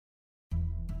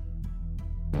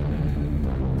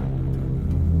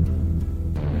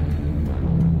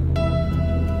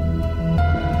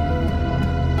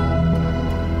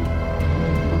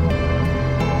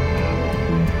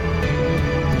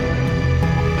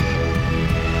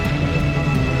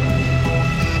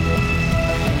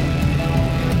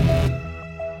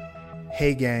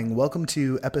Hey gang, welcome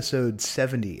to episode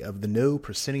 70 of the No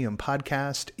Proscenium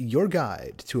podcast, your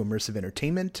guide to immersive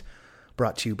entertainment,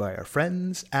 brought to you by our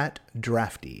friends at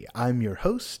Drafty. I'm your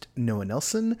host, Noah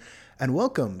Nelson, and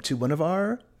welcome to one of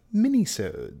our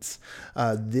mini-sodes.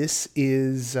 This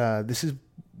is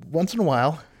once in a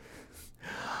while.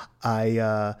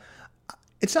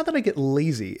 It's not that I get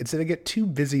lazy, it's that I get too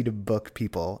busy to book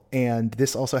people, and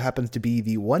this also happens to be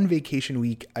the one vacation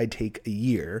week I take a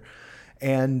year.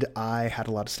 And I had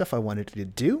a lot of stuff I wanted to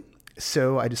do,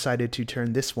 so I decided to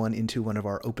turn this one into one of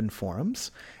our open forums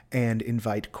and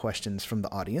invite questions from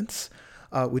the audience,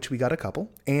 which we got a couple.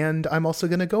 And I'm also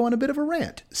going to go on a bit of a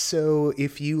rant. So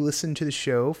if you listen to the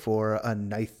show for a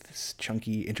nice,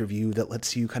 chunky interview that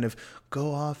lets you kind of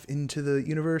go off into the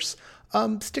universe,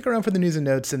 stick around for the news and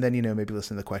notes, and then, maybe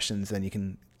listen to the questions, then you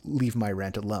can leave my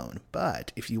rant alone.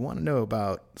 But if you want to know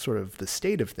about sort of the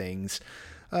state of things,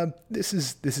 this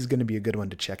is going to be a good one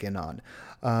to check in on.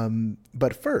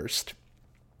 But first,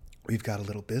 we've got a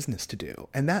little business to do.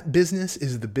 And that business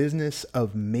is the business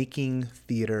of making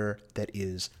theater that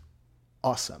is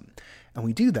awesome. And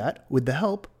we do that with the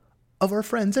help of our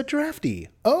friends at Drafty.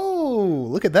 Oh,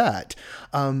 look at that.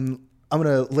 I'm going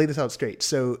to lay this out straight.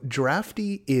 So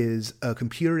Drafty is a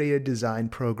computer-aided design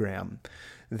program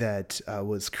that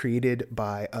was created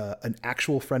by an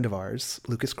actual friend of ours,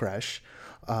 Lucas Kresh.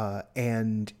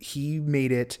 And he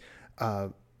made it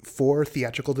for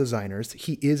theatrical designers.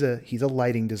 He's a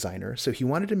lighting designer, so he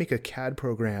wanted to make a CAD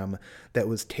program that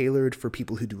was tailored for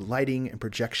people who do lighting and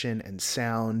projection and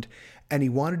sound, and he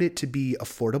wanted it to be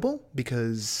affordable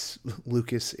because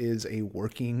Lucas is a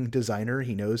working designer.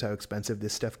 He knows how expensive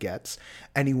this stuff gets,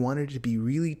 and he wanted it to be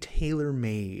really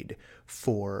tailor-made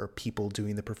for people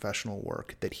doing the professional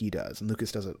work that he does. And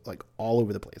Lucas does it like all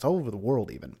over the place, all over the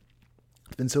world even.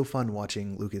 It's been so fun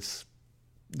watching Lucas's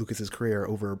career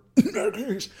over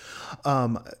maybe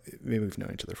we've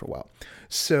known each other for a while.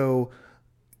 So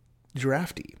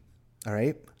Drafty, all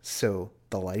right? So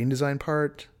the lighting design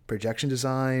part, projection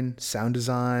design, sound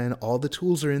design, all the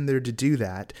tools are in there to do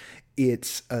that.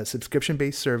 It's a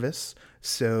subscription-based service,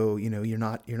 so you're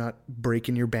not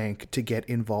breaking your bank to get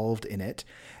involved in it.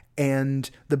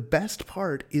 And the best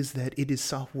part is that it is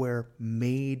software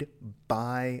made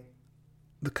by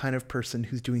the kind of person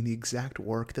who's doing the exact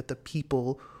work that the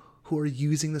people who are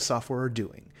using the software are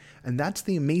doing. And that's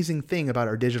the amazing thing about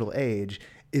our digital age,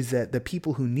 is that the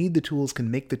people who need the tools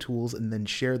can make the tools and then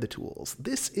share the tools.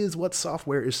 This is what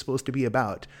software is supposed to be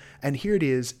about. And here it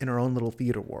is in our own little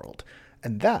theater world.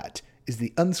 And that is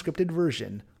the unscripted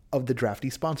version of the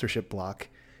Drafty sponsorship block.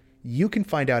 You can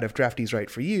find out if Drafty's right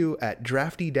for you at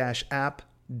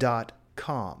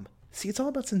drafty-app.com. See, it's all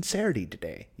about sincerity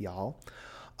today, y'all.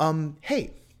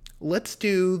 Hey, let's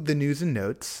do the news and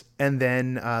notes, and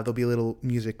then there'll be a little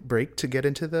music break to get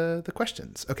into the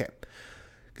questions. Okay,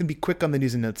 gonna be quick on the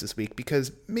news and notes this week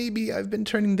because maybe I've been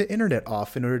turning the internet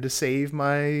off in order to save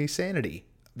my sanity,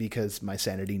 because my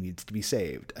sanity needs to be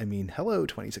saved. I mean, hello,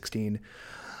 2016.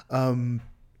 New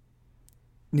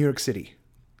York City.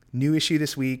 New issue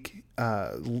this week.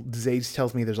 Zaze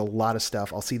tells me there's a lot of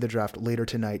stuff. I'll see the draft later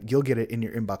tonight. You'll get it in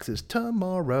your inboxes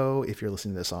tomorrow if you're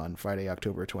listening to this on Friday,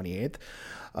 October 28th.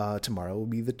 Tomorrow will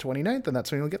be the 29th, and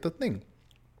that's when you'll get the thing.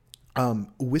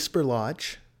 Whisper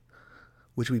Lodge,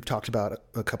 which we've talked about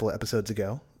a couple of episodes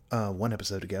ago. One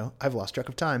episode ago. I've lost track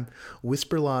of time.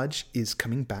 Whisper Lodge is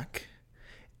coming back,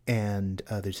 and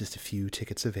there's just a few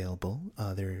tickets available.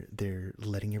 They're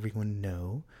letting everyone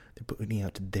know. They're putting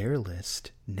out their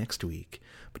list next week.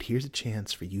 But here's a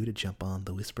chance for you to jump on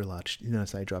the Whisper Lodge. You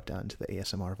notice I dropped down to the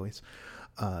ASMR voice.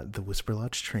 The Whisper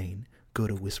Lodge train. Go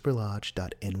to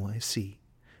whisperlodge.nyc.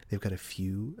 They've got a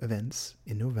few events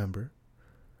in November.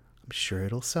 I'm sure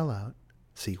it'll sell out.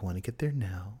 So you want to get there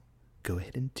now. Go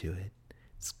ahead and do it.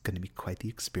 It's going to be quite the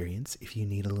experience. If you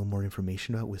need a little more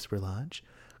information about Whisper Lodge,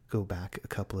 go back a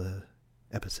couple of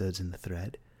episodes in the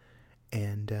thread,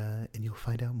 and you'll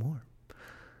find out more.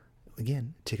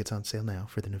 Again, tickets on sale now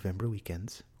for the November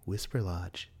weekends.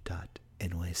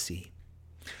 whisperlodge.nyc.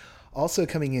 Also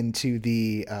coming into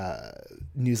the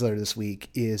newsletter this week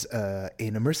is an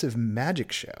immersive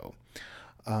magic show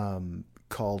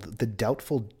called The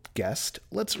Doubtful Guest.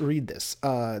 Let's read this.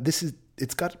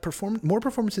 It's got more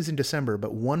performances in December,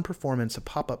 but one performance, a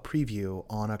pop-up preview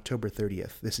on October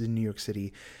 30th. This is in New York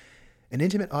City. An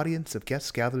intimate audience of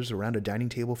guests gathers around a dining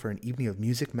table for an evening of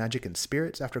music, magic, and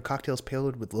spirits. After cocktails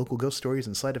paired with local ghost stories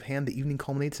and sleight of hand, the evening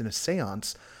culminates in a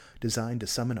seance designed to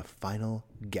summon a final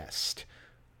guest.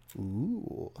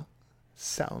 Ooh,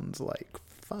 sounds like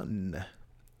fun.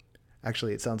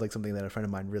 Actually, it sounds like something that a friend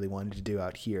of mine really wanted to do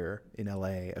out here in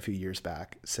LA a few years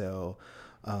back. So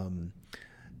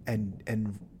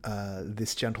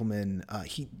this gentleman,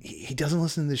 he doesn't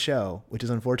listen to the show, which is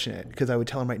unfortunate, because I would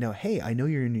tell him right now, hey, I know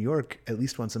you're in New York at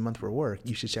least once a month for work.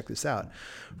 You should check this out.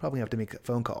 Probably have to make a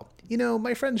phone call.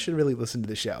 My friends should really listen to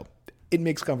the show. It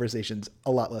makes conversations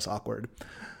a lot less awkward.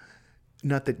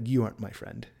 Not that you aren't my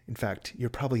friend. In fact, you're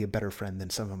probably a better friend than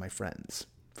some of my friends.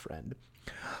 Friend.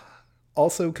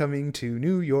 Also coming to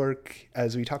New York,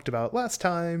 as we talked about last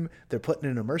time, they're putting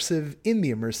an immersive in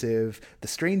the immersive. The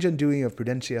Strange Undoing of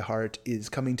Prudentia Hart is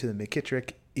coming to the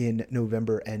McKittrick in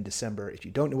November and December. If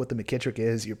you don't know what the McKittrick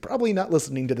is, you're probably not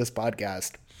listening to this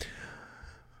podcast.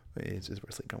 It's just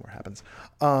where Sleep No More happens.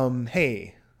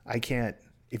 Hey, I can't.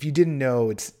 If you didn't know,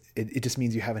 it just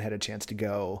means you haven't had a chance to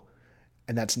go,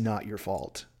 and that's not your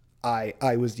fault. I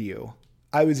was you.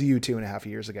 I was you 2.5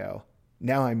 years ago.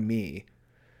 Now I'm me.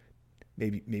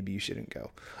 Maybe you shouldn't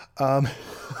go.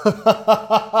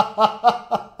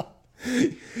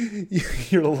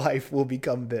 Your life will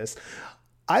become this.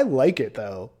 I like it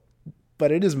though,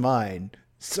 but it is mine.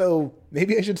 So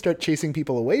maybe I should start chasing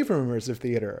people away from immersive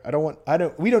theater.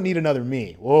 We don't need another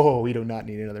me. Whoa, we do not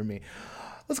need another me.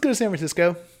 Let's go to San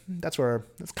Francisco. That's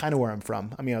kind of where I'm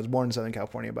from. I mean, I was born in Southern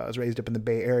California, but I was raised up in the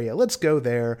Bay Area. Let's go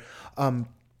there.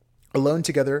 Alone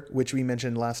Together, which we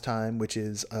mentioned last time, which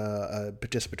is a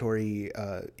participatory,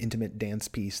 intimate dance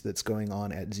piece that's going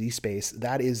on at Z Space.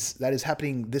 That is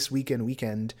happening this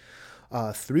weekend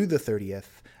through the 30th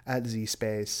at Z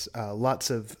Space. Lots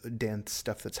of dance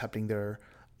stuff that's happening there.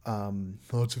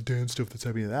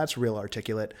 That's real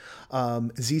articulate.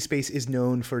 Z Space is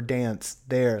known for dance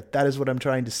there. That is what I'm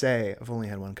trying to say. I've only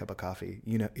had one cup of coffee.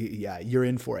 Yeah, you're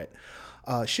in for it.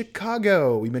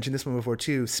 Chicago, we mentioned this one before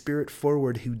too. Spirit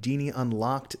Forward Houdini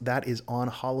Unlocked. That is on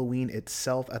Halloween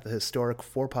itself at the historic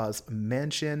Four Paws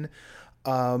Mansion.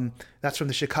 That's from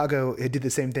the Chicago. It did the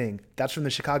same thing. That's from the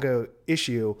Chicago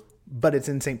issue, but it's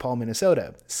in St. Paul,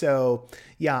 Minnesota. So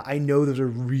yeah, I know those are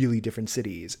really different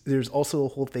cities. There's also a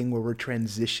whole thing where we're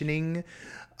transitioning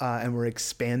and we're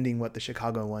expanding what the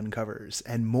Chicago one covers,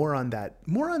 and more on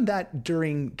that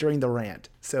during the rant.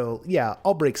 So yeah,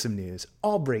 I'll break some news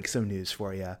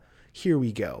for you. Here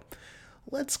we go.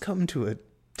 Let's come to a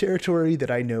territory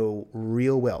that I know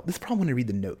real well. This is probably when I read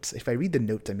the notes. If I read the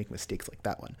notes, I make mistakes like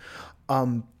that one.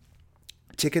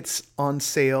 Tickets on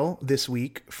sale this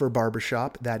week for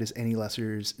Barbershop. That is Annie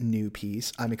Lesser's new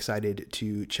piece. I'm excited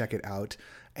to check it out.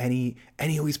 Annie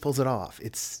always pulls it off.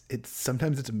 It's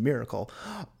sometimes it's a miracle.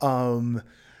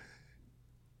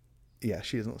 Yeah,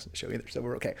 she doesn't listen to the show either, so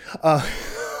we're okay.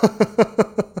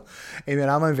 Hey man,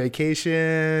 I'm on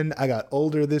vacation. I got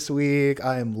older this week.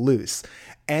 I am loose.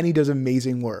 Annie does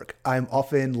amazing work. I'm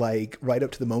often like right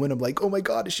up to the moment. I'm like, oh my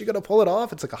God, is she going to pull it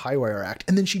off? It's like a high wire act.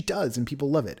 And then she does, and people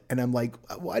love it. And I'm like,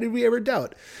 why did we ever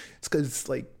doubt? It's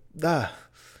because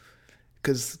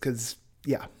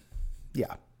yeah.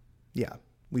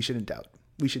 We shouldn't doubt.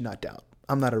 We should not doubt.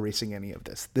 I'm not erasing any of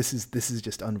this. This is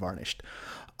just unvarnished.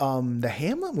 The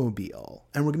Hamletmobile,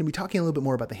 and we're going to be talking a little bit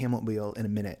more about the Hamletmobile in a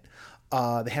minute.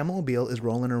 The Hamletmobile is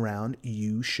rolling around.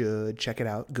 You should check it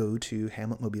out. Go to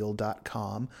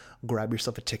hamletmobile.com, grab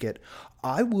yourself a ticket.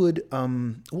 I would,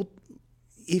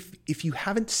 if you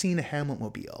haven't seen a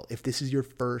Hamletmobile, if this is your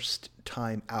first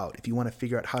time out, if you want to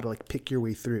figure out how to like pick your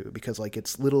way through, because like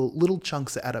it's little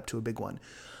chunks that add up to a big one.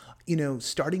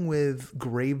 Starting with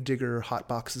Gravedigger Hot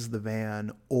Boxes the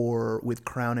Van or with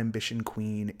Crown Ambition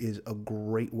Queen is a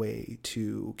great way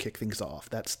to kick things off.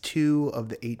 That's 2 of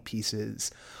the 8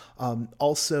 pieces.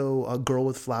 Also, A Girl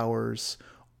with Flowers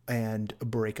and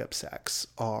Breakup Sex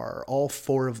are all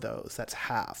 4 of those. That's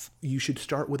half. You should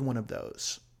start with one of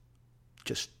those.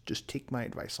 Just take my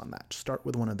advice on that. Start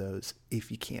with one of those if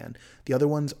you can. The other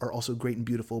ones are also great and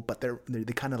beautiful, but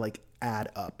they kind of like add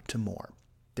up to more.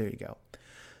 There you go.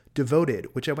 Devoted,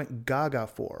 which I went gaga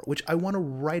for, which I want to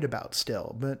write about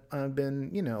still, but I've been,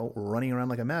 running around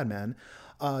like a madman.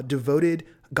 Devoted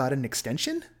got an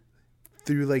extension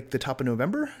through like the top of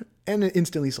November, and it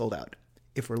instantly sold out.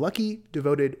 If we're lucky,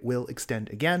 Devoted will extend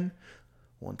again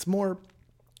once more.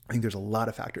 I think there's a lot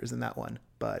of factors in that one,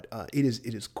 but it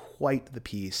is quite the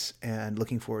piece, and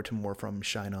looking forward to more from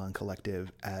Shine On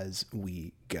Collective as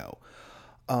we go.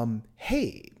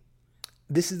 Hey,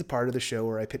 this is the part of the show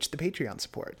where I pitch the Patreon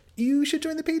support. You should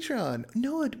join the Patreon.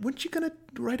 No, weren't you going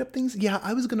to write up things? Yeah,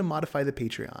 I was going to modify the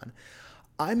Patreon.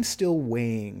 I'm still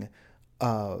weighing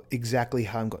exactly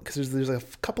how I'm going, because there's a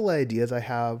couple of ideas I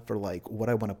have for like what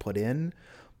I want to put in,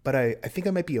 but I think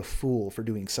I might be a fool for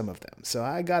doing some of them. So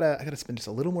I gotta spend just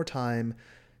a little more time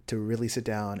to really sit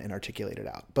down and articulate it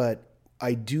out. But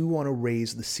I do want to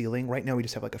raise the ceiling. Right now we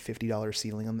just have like a $50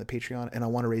 ceiling on the Patreon, and I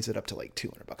want to raise it up to like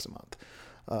 $200 a month.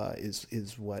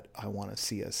 is what I want to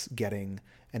see us getting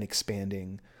and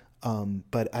expanding.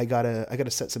 But I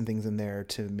gotta set some things in there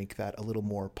to make that a little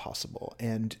more possible.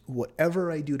 And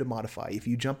whatever I do to modify, if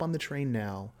you jump on the train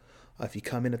now, if you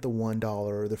come in at the $1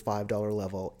 or the $5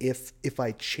 level, if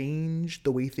I change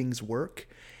the way things work,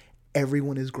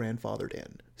 everyone is grandfathered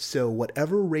in. So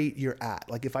whatever rate you're at,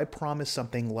 like if I promise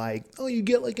something like, oh, you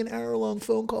get like an hour-long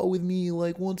phone call with me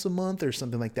like once a month or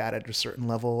something like that at a certain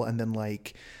level, and then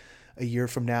like a year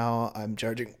from now I'm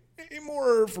charging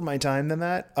more for my time than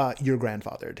that, you're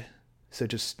grandfathered. So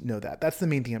just know that. That's the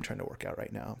main thing I'm trying to work out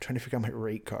right now. I'm trying to figure out my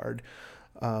rate card,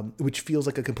 which feels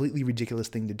like a completely ridiculous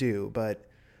thing to do. But,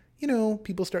 you know,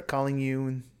 people start calling you,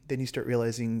 and then you start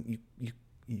realizing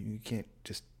you can't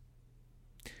just...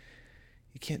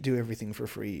 You can't do everything for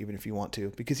free, even if you want to,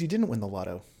 because you didn't win the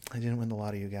lotto. I didn't win the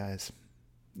lotto, you guys.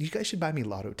 You guys should buy me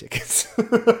lotto tickets.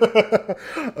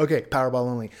 Okay, Powerball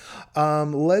only.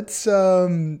 I'm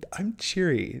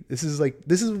cheery. This is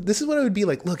what it would be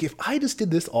like. Look, if I just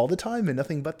did this all the time and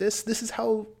nothing but this is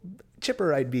how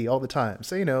chipper I'd be all the time.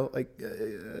 So, you know, like,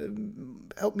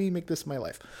 help me make this my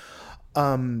life.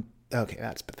 Okay,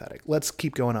 that's pathetic. Let's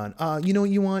keep going on. You know what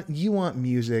you want? You want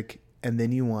music, and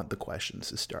then you want the questions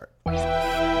to start.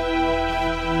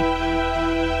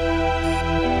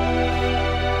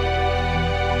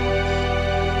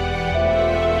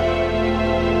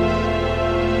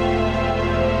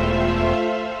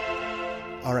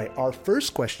 All right, our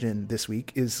first question this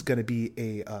week is going to be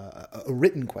a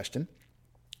written question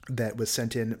that was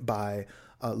sent in by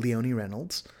Leonie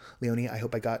Reynolds. Leonie, I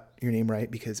hope I got your name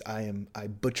right, because I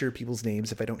butcher people's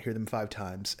names if I don't hear them 5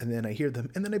 times, and then I hear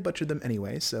them and then I butcher them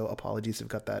anyway. So apologies if I've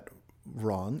got that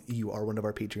wrong. You are one of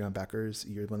our Patreon backers.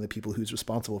 You're one of the people who's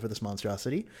responsible for this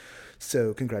monstrosity.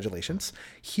 So congratulations.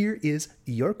 Here is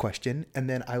your question, and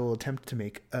then I will attempt to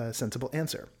make a sensible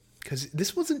answer, because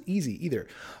this wasn't easy either.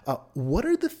 What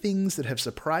are the things that have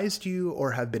surprised you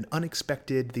or have been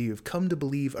unexpected that you've come to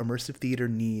believe immersive theater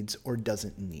needs or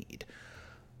doesn't need?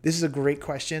 This is a great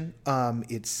question.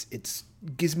 It's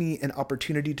gives me an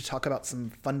opportunity to talk about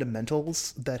some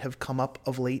fundamentals that have come up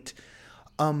of late.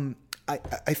 I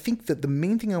think that the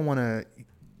main thing I want to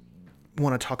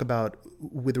talk about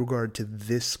with regard to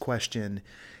this question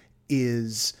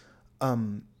is,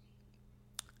 well,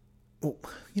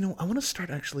 you know, I want to start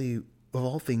actually, of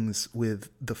all things, with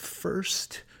the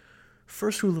first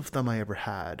rule of thumb I ever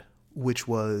had, which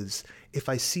was, if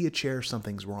I see a chair,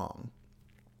 something's wrong.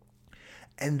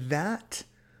 And that's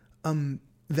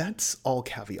all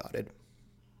caveated,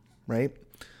 right?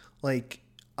 Like,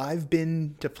 I've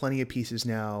been to plenty of pieces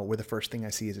now where the first thing I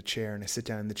see is a chair, and I sit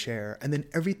down in the chair, and then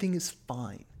everything is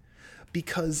fine,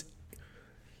 because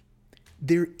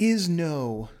there is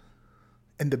no...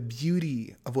 And the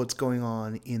beauty of what's going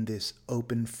on in this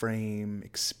open frame,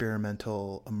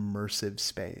 experimental, immersive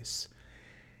space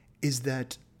is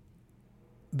that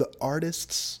the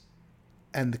artists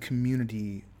and the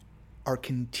community are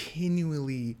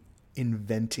continually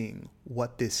inventing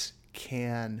what this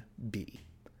can be.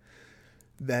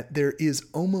 That there is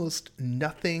almost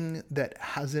nothing that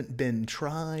hasn't been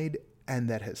tried and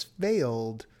that has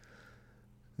failed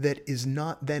that is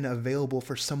not then available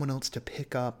for someone else to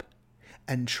pick up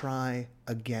and try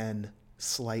again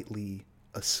slightly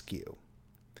askew.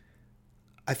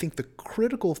 I think the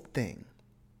critical thing,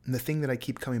 and the thing that I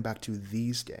keep coming back to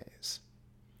these days,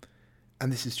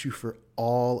 and this is true for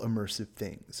all immersive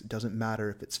things, it doesn't matter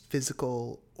if it's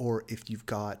physical or if you've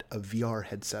got a VR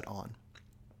headset on,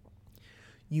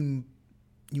 you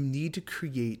need to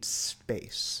create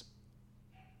space,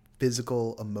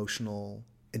 physical, emotional,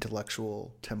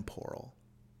 intellectual, temporal,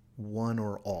 one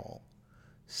or all,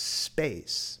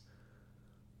 space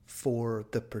for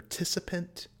the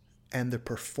participant and the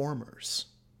performers,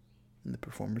 and the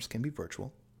performers can be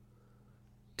virtual,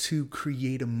 to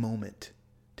create a moment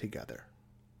together,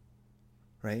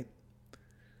 right?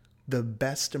 The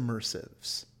best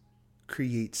immersives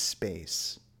create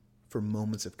space for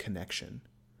moments of connection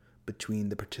between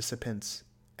the participants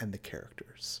and the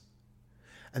characters.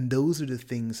 And those are the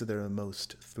things that are the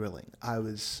most thrilling. I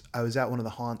was at one of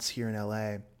the haunts here in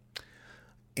LA,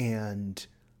 and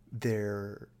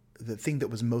the thing that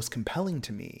was most compelling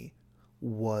to me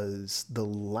was the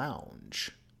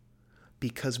lounge,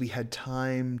 because we had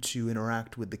time to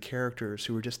interact with the characters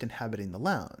who were just inhabiting the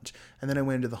lounge. And then I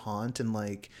went into the haunt and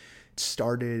like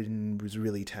started and was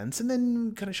really tense, and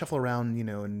then kind of shuffle around, you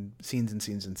know, and scenes and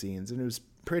scenes and scenes. And it was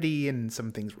pretty, and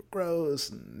some things were gross,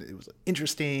 and it was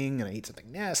interesting, and I ate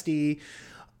something nasty.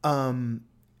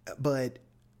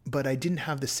 But I didn't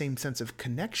have the same sense of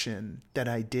connection that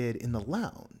I did in the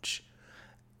lounge.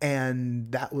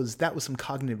 And that was some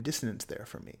cognitive dissonance there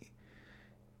for me.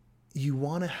 you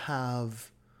want to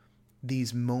have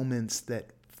these moments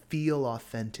that feel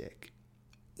authentic,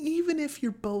 even if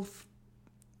you're both,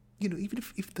 even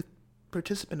if the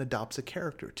participant adopts a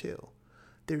character too,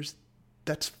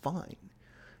 that's fine.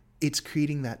 It's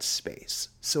creating that space.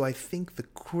 So I think the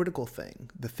critical thing,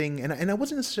 and I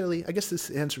wasn't necessarily, I guess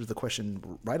this answers the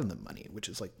question right on the money, which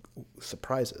is like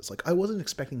surprises. Like, I wasn't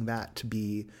expecting that to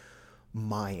be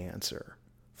my answer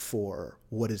for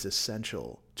what is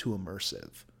essential to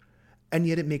immersive. And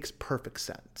yet it makes perfect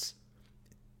sense.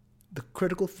 The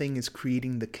critical thing is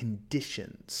creating the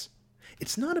conditions.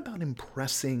 It's not about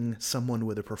impressing someone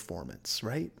with a performance,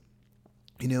 right?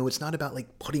 It's not about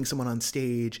like putting someone on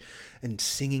stage and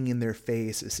singing in their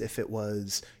face as if it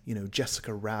was,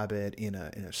 Jessica Rabbit in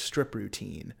a strip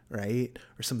routine, right?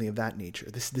 Or something of that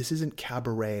nature. This isn't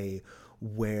cabaret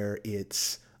where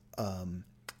it's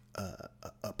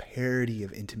a parody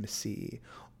of intimacy,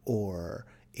 or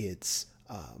it's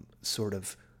sort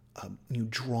of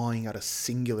drawing out a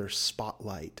singular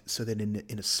spotlight so that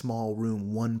in a small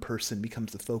room, one person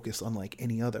becomes the focus unlike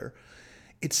any other.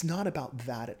 It's not about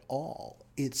that at all.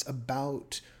 It's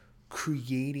about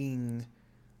creating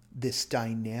this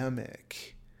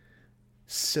dynamic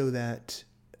so that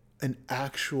an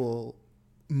actual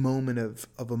moment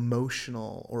of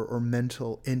emotional or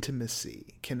mental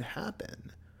intimacy can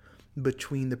happen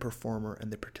between the performer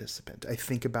and the participant. I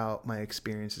think about my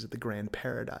experiences at the Grand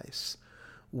Paradise,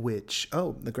 which,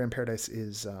 the Grand Paradise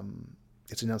is,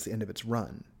 it's announced the end of its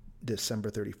run, December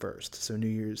 31st. So New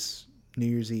Year's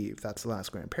Eve, that's the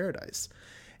last Grand Paradise.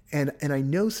 And I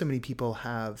know so many people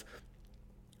have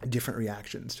different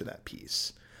reactions to that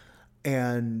piece.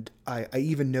 And I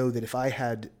even know that if I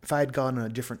had gone on a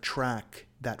different track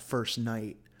that first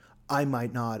night, I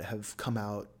might not have come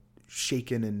out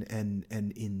shaken and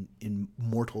in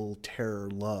mortal terror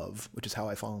love, which is how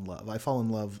I fall in love. I fall in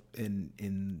love in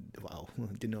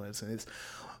didn't know what I was saying.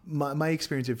 My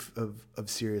experience of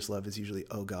serious love is usually,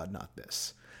 oh God, not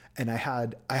this. And I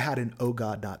had an oh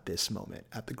God, not this moment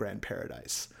at the Grand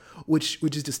Paradise, which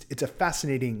is just, it's a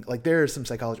fascinating, like, there is some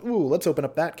psychology. Ooh, let's open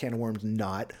up that can of worms.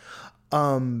 Not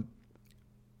that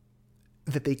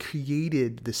they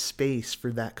created the space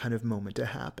for that kind of moment to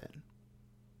happen,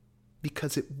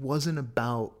 because it wasn't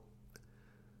about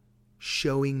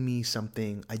showing me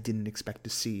something I didn't expect to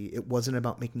see. It wasn't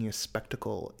about making a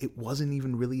spectacle. It wasn't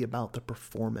even really about the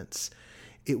performance.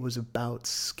 It was about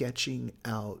sketching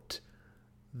out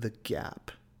the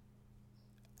gap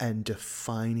and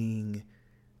defining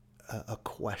a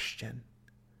question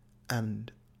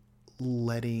and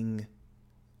letting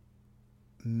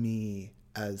me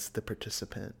as the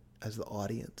participant, as the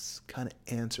audience, kind of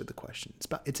answer the question.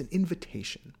 It's an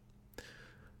invitation.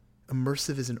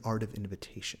 Immersive is an art of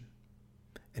invitation.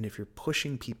 And if you're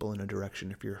pushing people in a direction,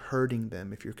 if you're hurting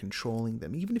them, if you're controlling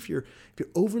them, even if you're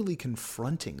overly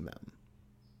confronting them,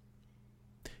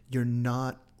 you're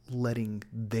not letting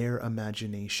their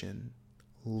imagination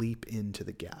leap into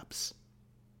the gaps.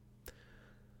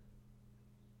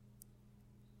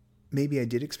 Maybe I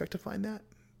did expect to find that.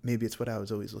 Maybe it's what I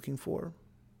was always looking for.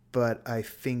 But I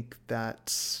think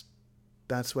that's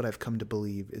what I've come to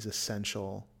believe is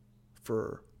essential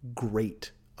for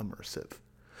great immersive.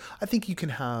 I think you can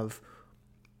have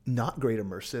not great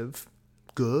immersive,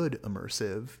 good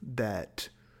immersive that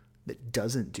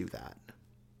doesn't do that.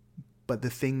 But the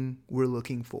thing we're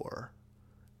looking for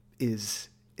is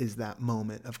that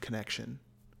moment of connection.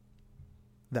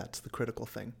 That's the critical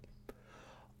thing.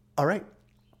 All right.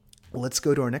 Let's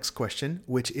go to our next question,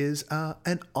 which is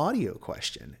an audio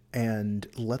question. And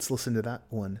let's listen to that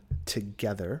one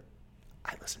together.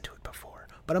 I listened to it before,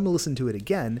 but I'm going to listen to it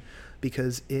again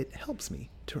because it helps me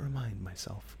to remind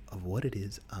myself of what it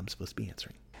is I'm supposed to be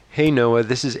answering. Hey Noah,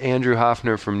 this is Andrew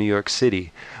Hoffner from New York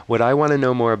City. What I want to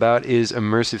know more about is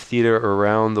immersive theater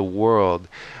around the world.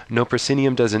 No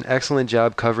Proscenium does an excellent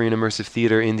job covering immersive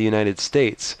theater in the United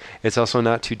States. It's also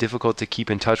not too difficult to keep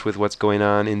in touch with what's going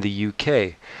on in the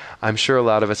UK. I'm sure a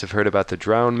lot of us have heard about the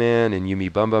Drowned Man and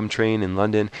Yumi Bum Bum Train in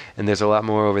London, and there's a lot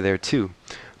more over there too.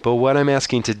 But what I'm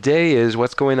asking today is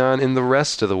what's going on in the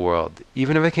rest of the world.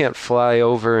 Even if I can't fly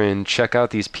over and check out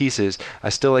these pieces, I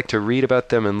still like to read about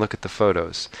them and look at the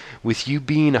photos. With you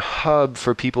being a hub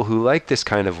for people who like this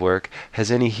kind of work,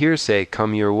 has any hearsay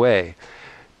come your way?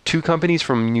 2 companies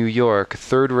from New York,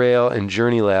 Third Rail and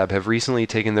Journey Lab, have recently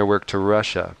taken their work to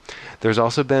Russia. There's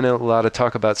also been a lot of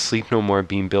talk about Sleep No More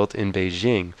being built in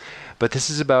Beijing. But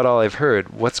this is about all I've heard.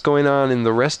 What's going on in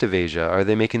the rest of Asia? Are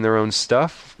they making their own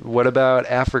stuff? What about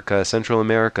Africa, Central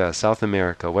America, South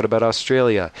America? What about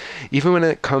Australia? Even when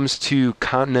it comes to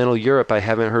continental Europe, I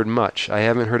haven't heard much. I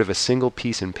haven't heard of a single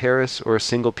piece in Paris or a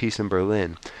single piece in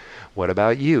Berlin. What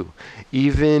about you?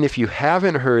 Even if you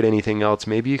haven't heard anything else,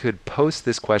 maybe you could post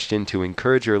this question to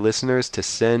encourage your listeners to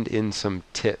send in some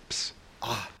tips.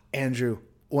 Andrew,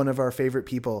 one of our favorite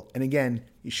people. And again,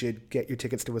 you should get your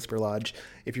tickets to Whisper Lodge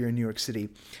if you're in New York City.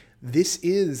 This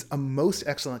is a most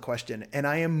excellent question, and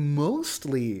I am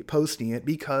mostly posting it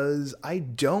because I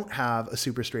don't have a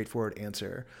super straightforward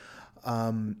answer.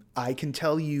 I can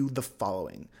tell you the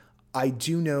following. I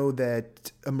do know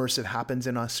that immersive happens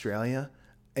in Australia,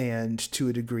 and to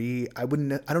a degree, I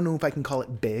don't know if I can call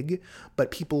it big,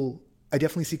 but I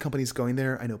definitely see companies going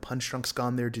there. I know Punchdrunk's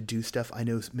gone there to do stuff. I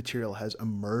know material has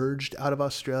emerged out of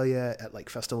Australia at like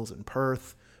festivals in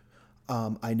Perth.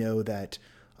 I know that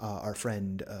our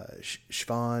friend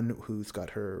Siobhan, who's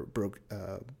got her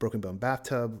Broken Bone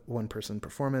Bathtub one-person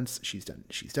performance, she's done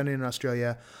it in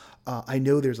Australia. I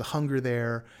know there's a hunger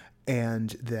there, and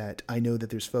that I know that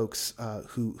there's folks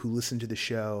who listen to the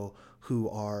show who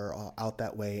are out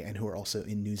that way and who are also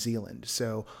in New Zealand.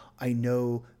 So I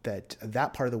know that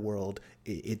part of the world,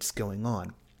 it's going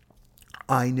on.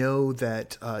 I know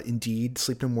that indeed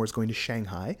Sleep No More is going to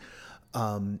Shanghai,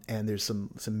 and there's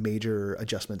some major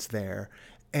adjustments there,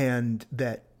 and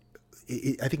that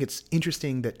I think it's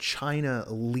interesting that China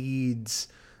leads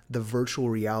the virtual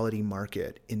reality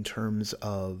market in terms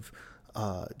of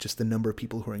just the number of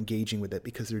people who are engaging with it,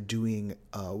 because they're doing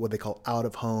what they call out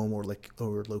of home or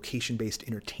location based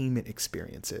entertainment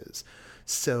experiences.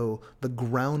 So the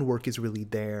groundwork is really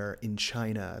there in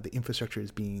China. The infrastructure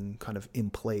is being kind of in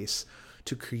place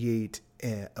to create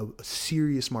a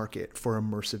serious market for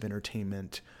immersive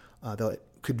entertainment that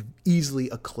could easily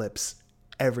eclipse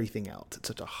everything else. It's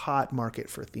such a hot market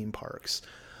for theme parks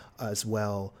as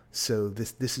well. So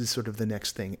this is sort of the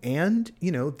next thing. And,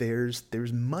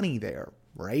 there's money there,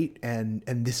 right? And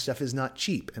this stuff is not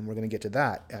cheap. And we're going to get to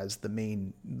that as the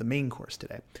main course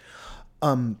today.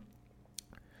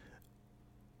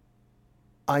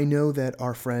 I know that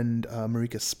our friend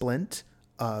Marika Splint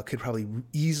could probably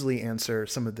easily answer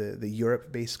some of the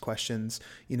Europe-based questions.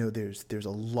 There's a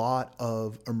lot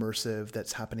of immersive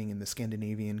that's happening in the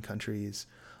Scandinavian countries.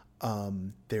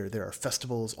 There are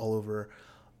festivals all over.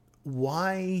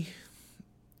 Why?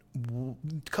 A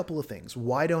couple of things.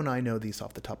 Why don't I know these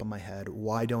off the top of my head?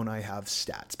 Why don't I have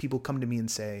stats? People come to me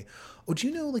and say, "Oh, do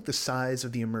you know like the size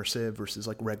of the immersive versus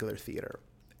like regular theater?"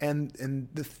 And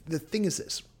the thing is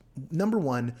this. Number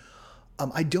one,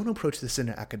 I don't approach this in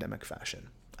an academic fashion.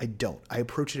 I don't. I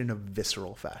approach it in a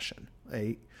visceral fashion.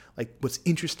 Right? Like the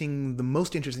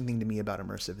most interesting thing to me about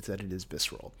immersive is that it is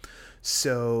visceral.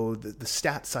 So the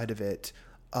stat side of it,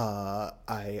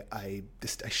 I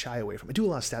shy away from. I do a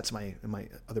lot of stats in my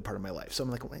other part of my life. So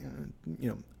I'm like,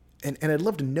 and I'd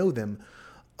love to know them,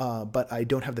 but I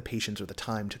don't have the patience or the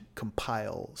time to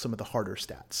compile some of the harder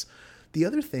stats. The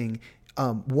other thing,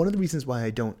 one of the reasons why I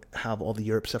don't have all the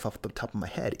Europe stuff off the top of my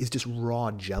head is just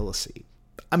raw jealousy.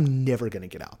 I'm never going to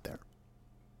get out there,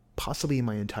 possibly in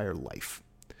my entire life.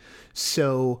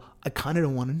 So I kind of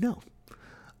don't want to know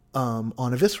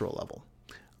on a visceral level.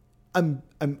 I'm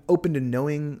open to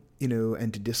knowing,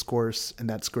 and to discourse, and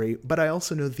that's great. But I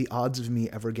also know that the odds of me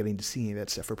ever getting to see any of that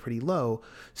stuff are pretty low.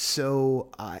 So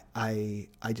I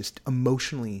just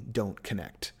emotionally don't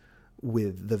connect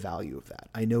with the value of that.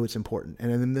 I know it's important,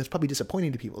 and then that's probably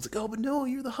disappointing to people. It's like, oh, but no,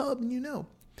 you're the hub, and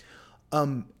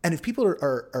And if people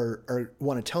are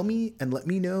want to tell me and let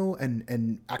me know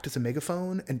and act as a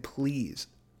megaphone, and please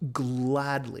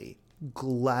gladly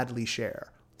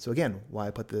share. So again, why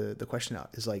I put the question out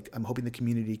is like, I'm hoping the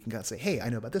community can kind of say, hey, I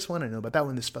know about this one, I know about that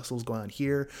one, this festival's going on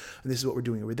here, and this is what we're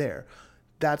doing over there.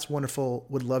 That's wonderful.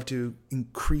 Would love to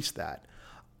increase that.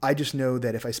 I just know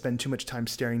that if I spend too much time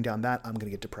staring down that, I'm going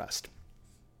to get depressed.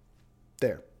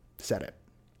 There, said it.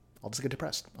 I'll just get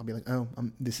depressed. I'll be like, oh,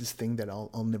 this is a thing that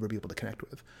I'll never be able to connect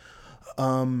with.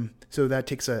 So that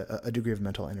takes a degree of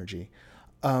mental energy.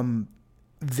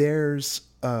 There's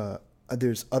other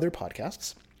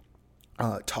podcasts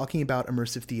talking about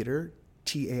immersive theater,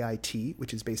 TAIT,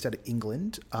 which is based out of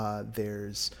England.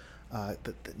 There's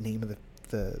the name of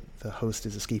the host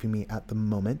is escaping me at the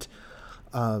moment.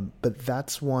 But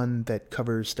that's one that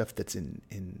covers stuff that's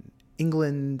in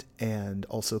England and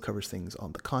also covers things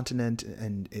on the continent,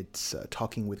 and it's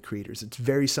talking with creators. It's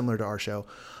very similar to our show.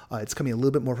 It's coming a little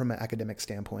bit more from an academic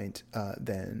standpoint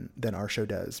than our show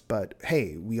does. But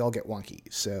hey, we all get wonky,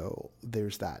 so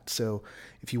there's that. So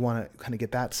if you want to kind of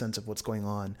get that sense of what's going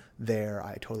on there,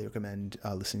 I totally recommend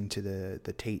listening to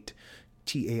the TAIT,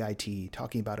 TAIT,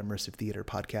 Talking About Immersive Theater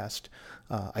podcast.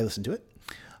 I listen to it.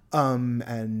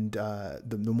 And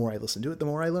the more I listen to it, the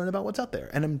more I learn about what's out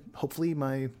there. And hopefully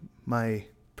my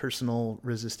personal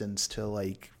resistance to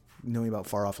like knowing about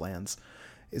far off lands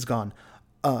is gone.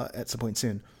 at some point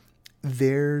soon.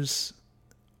 There's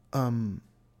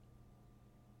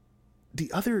the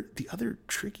other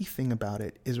tricky thing about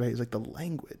it is, right, is like the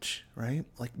language, right?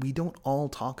 Like we don't all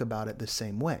talk about it the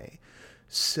same way.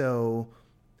 So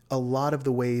a lot of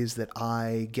the ways that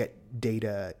I get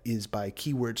data is by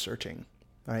keyword searching,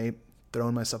 right?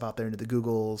 Throwing myself out there into the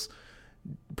Googles,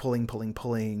 pulling,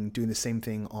 doing the same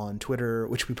thing on Twitter,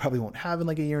 which we probably won't have in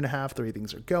like a year and a half, the way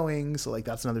things are going. So like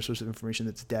that's another source of information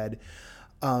that's dead.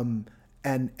 And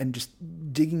just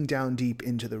digging down deep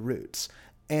into the roots.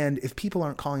 And if people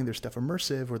aren't calling their stuff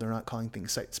immersive, or they're not calling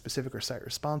things site specific or site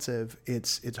responsive,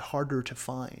 it's harder to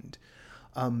find.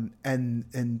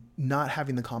 And not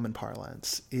having the common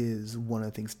parlance is one of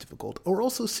the things difficult. Or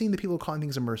also seeing the people calling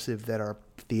things immersive that are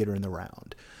theater in the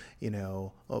round.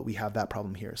 We have that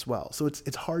problem here as well. So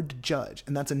it's hard to judge.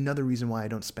 And that's another reason why I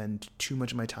don't spend too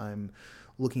much of my time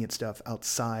looking at stuff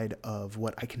outside of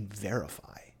what I can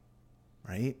verify,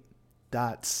 right?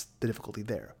 That's the difficulty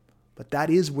there. But that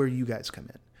is where you guys come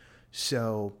in.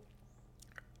 So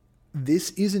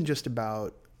this isn't just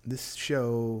about this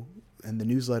show, and the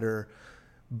newsletter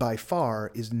by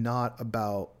far is not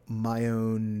about my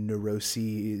own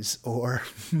neuroses or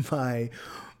my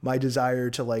desire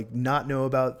to like not know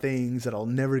about things that I'll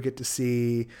never get to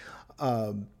see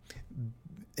and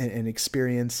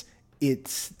experience.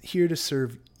 It's here to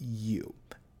serve you.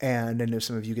 And I know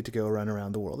some of you get to go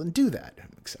around the world and do that.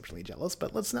 I'm exceptionally jealous,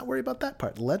 but let's not worry about that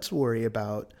part. Let's worry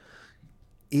about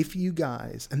if you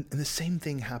guys, and the same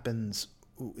thing happens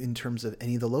in terms of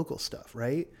any of the local stuff,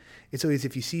 right? It's always,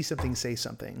 if you see something, say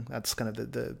something. That's kind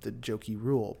of the jokey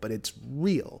rule, but it's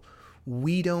real.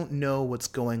 We don't know what's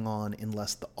going on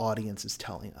unless the audience is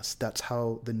telling us. That's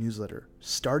how the newsletter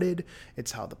started.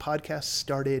 It's how the podcast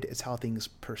started. It's how things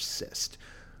persist.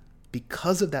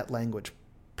 Because of that language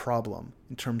problem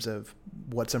in terms of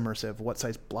what's immersive, what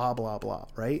sites, blah, blah, blah,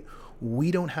 right?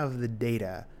 We don't have the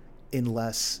data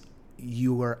unless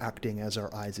you are acting as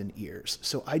our eyes and ears.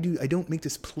 So I don't make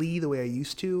this plea the way I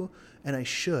used to, and I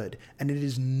should, and it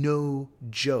is no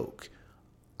joke.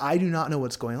 I do not know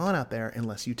what's going on out there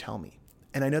unless you tell me.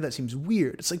 And I know that seems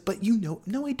weird. It's like, but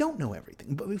no, I don't know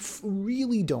everything. But we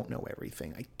really don't know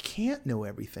everything. I can't know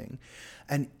everything.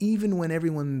 And even when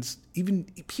even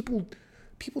people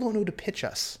don't know to pitch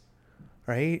us,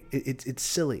 right? It's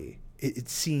silly. It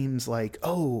seems like,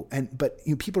 but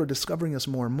people are discovering us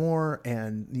more and more,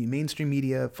 and the mainstream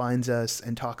media finds us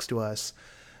and talks to us,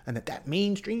 and that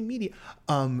mainstream media,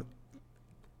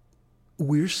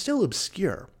 we're still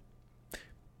obscure.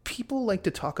 People like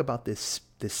to talk about this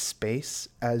space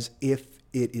as if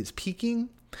it is peaking,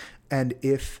 and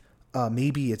if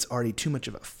maybe it's already too much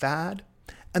of a fad.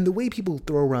 And the way people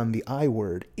throw around the I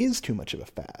word is too much of a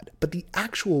fad. But the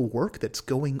actual work that's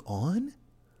going on,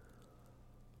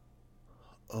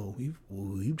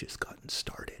 we've just gotten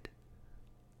started.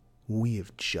 We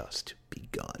have just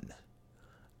begun.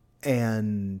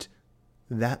 And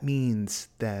that means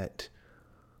that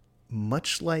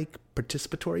much like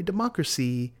participatory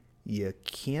democracy, you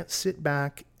can't sit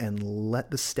back and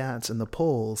let the stats and the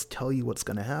polls tell you what's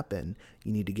going to happen.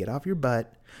 You need to get off your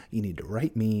butt. You need to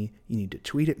write me. You need to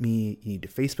tweet at me. You need to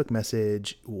Facebook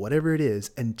message, whatever it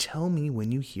is, and tell me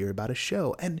when you hear about a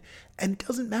show. And it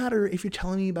doesn't matter if you're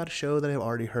telling me about a show that I've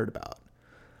already heard about.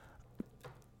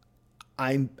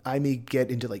 I may get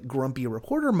into like grumpy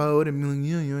reporter mode and be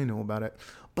like, yeah, I know about it.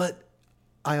 But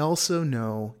I also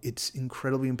know it's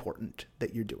incredibly important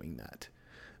that you're doing that,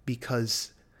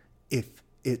 because if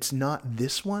it's not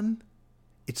this one,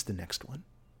 it's the next one,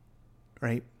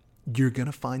 right? You're going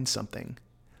to find something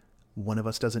one of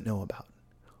us doesn't know about.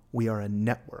 We are a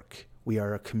network. We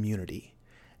are a community.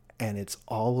 And it's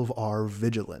all of our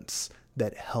vigilance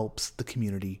that helps the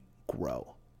community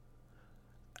grow.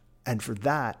 And for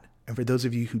that, and for those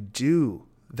of you who do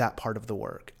that part of the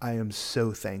work, I am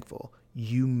so thankful.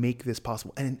 You make this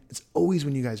possible. And it's always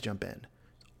when you guys jump in,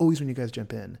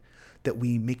 that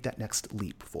we make that next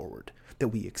leap forward, that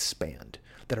we expand,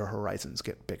 that our horizons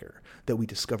get bigger, that we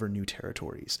discover new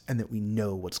territories, and that we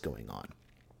know what's going on.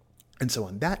 And so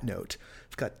on that note,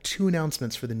 I've got 2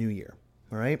 announcements for the new year,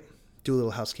 all right? Do a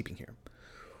little housekeeping here.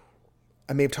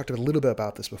 I may have talked a little bit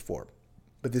about this before,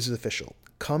 but this is official.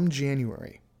 Come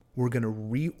January, we're going to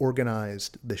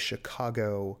reorganize the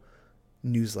Chicago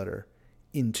newsletter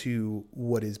into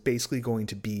what is basically going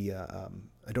to be,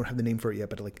 I don't have the name for it yet,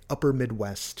 but like Upper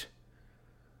Midwest,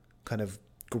 kind of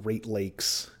Great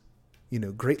Lakes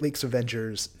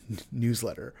Avengers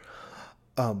newsletter.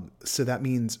 So that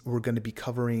means we're going to be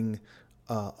covering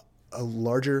a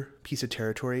larger piece of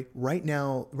territory. Right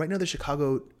now, the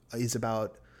Chicago is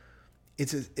about,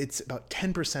 it's about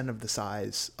 10% of the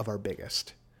size of our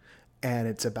biggest. and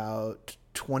it's about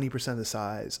 20% of the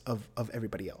size of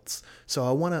everybody else. So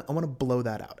I want to blow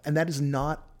that out. And that is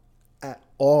not at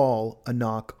all a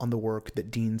knock on the work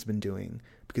that Dean's been doing,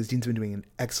 because Dean's been doing an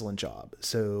excellent job.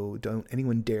 So don't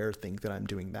anyone dare think that I'm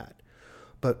doing that.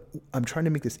 But I'm trying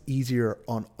to make this easier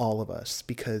on all of us,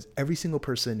 because every single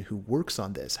person who works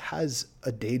on this has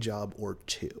a day job or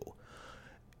two.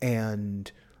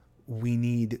 And we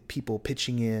need people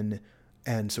pitching in,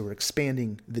 and so we're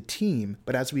expanding the team.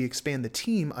 But as we expand the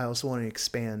team, I also want to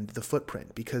expand the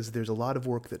footprint, because there's a lot of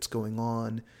work that's going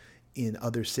on in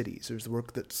other cities. There's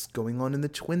work that's going on in the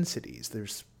Twin Cities.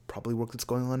 There's probably work that's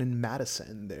going on in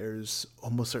Madison. There's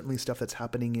almost certainly stuff that's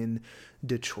happening in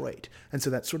Detroit. And so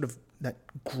that sort of that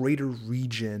greater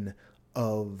region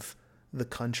of the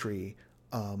country,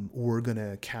 we're going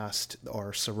to cast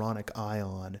our Saronic eye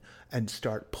on and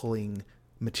start pulling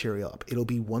material up. It'll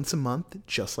be once a month,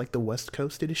 just like the West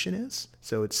Coast edition is.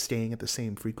 So it's staying at the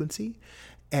same frequency.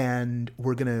 And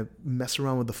we're going to mess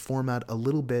around with the format a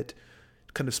little bit,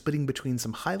 kind of splitting between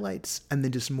some highlights and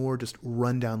then just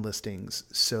rundown listings,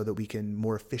 so that we can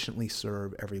more efficiently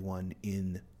serve everyone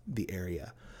in the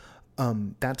area.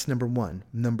 That's number one.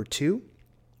 Number two,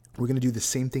 we're going to do the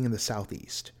same thing in the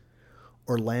Southeast.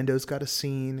 Orlando's got a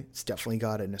scene. It's definitely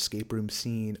got an escape room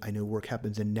scene. I know work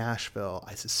happens in Nashville.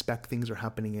 I suspect things are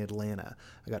happening in Atlanta.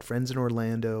 I got friends in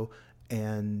Orlando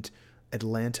and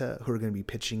Atlanta who are going to be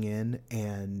pitching in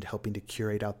and helping to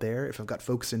curate out there. If I've got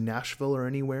folks in Nashville or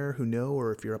anywhere who know,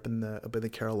 or if you're up in the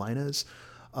Carolinas,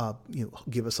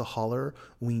 give us a holler.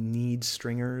 We need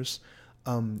stringers.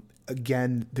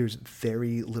 Again, there's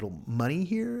very little money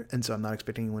here, and so I'm not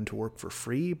expecting anyone to work for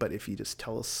free, but if you just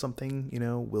tell us something,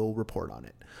 we'll report on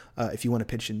it. If you want to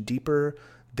pitch in deeper,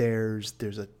 there's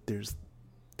a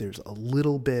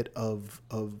little bit of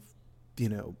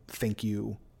thank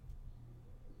you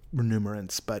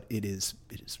remunerance, but it is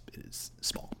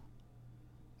small.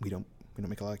 We don't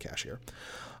make a lot of cash here.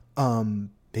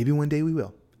 Maybe one day we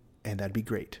will, and that'd be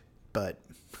great. But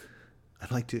I'd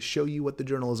like to show you what the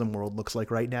journalism world looks like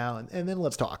right now, and then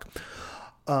let's talk.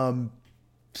 So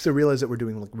realize that we're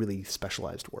doing really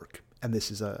specialized work, and this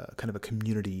is a kind of a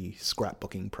community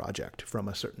scrapbooking project from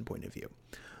a certain point of view.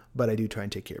 But I do try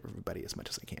and take care of everybody as much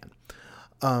as I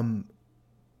can.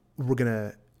 We're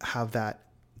gonna have that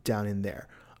down in there.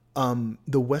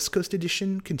 The West Coast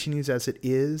edition continues as it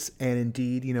is, and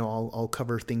indeed, I'll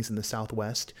cover things in the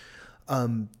Southwest.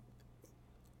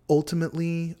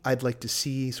 Ultimately, I'd like to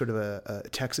see sort of a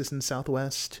Texas and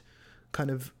Southwest kind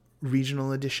of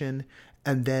regional edition,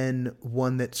 and then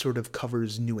one that sort of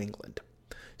covers New England.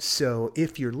 So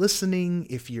if you're listening,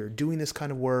 if you're doing this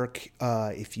kind of work,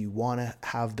 if you want to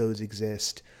have those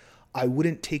exist, I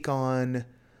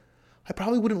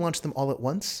probably wouldn't launch them all at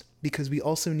once, because we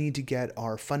also need to get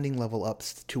our funding level up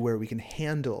to where we can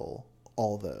handle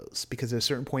all those, because at a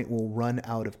certain point we'll run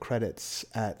out of credits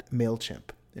at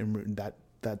MailChimp, and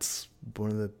that's one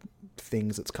of the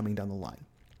things that's coming down the line.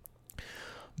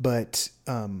 But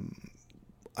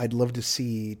I'd love to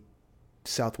see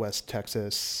Southwest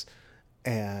Texas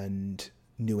and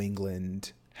New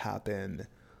England happen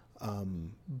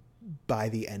by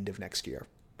the end of next year.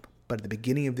 But at the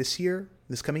beginning of this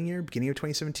coming year, beginning of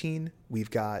 2017,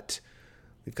 we've got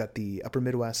the Upper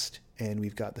Midwest and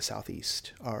we've got the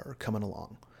Southeast are coming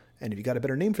along. And if you got a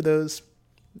better name for those,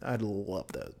 I'd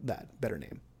love that better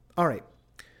name. All right.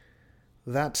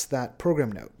 That's that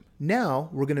program note. Now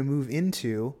we're going to move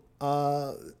into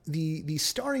the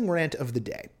starring rant of the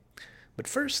day. But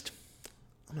first,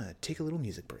 I'm going to take a little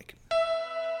music break.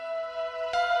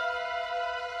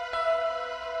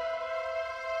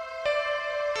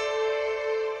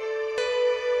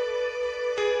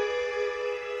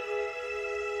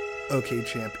 Okay,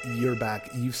 champ, you're back.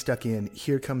 You've stuck in.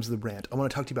 Here comes the rant. I want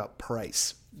to talk to you about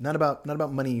price. Not about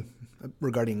money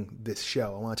regarding this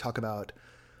show. I want to talk about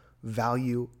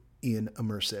value in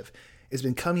immersive. It's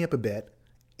been coming up a bit,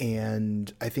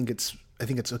 and I think it's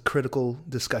a critical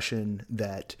discussion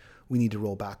that we need to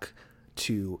roll back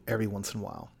to every once in a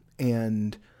while.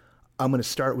 And I'm going to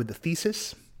start with the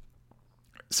thesis.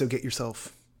 So get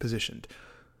yourself positioned.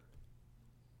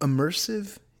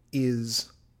 Immersive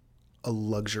is a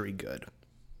luxury good.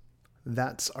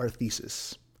 That's our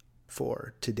thesis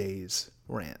for today's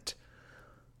rant.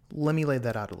 Let me lay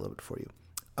that out a little bit for you.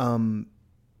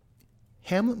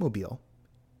 Hamlet Mobile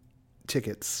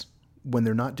tickets, when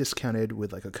they're not discounted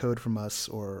with like a code from us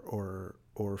or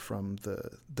from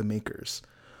the makers,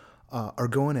 are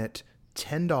going at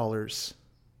 $10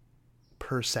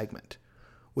 per segment,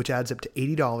 which adds up to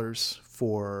 $80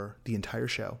 for the entire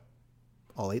show,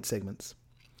 all 8 segments.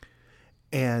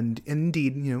 And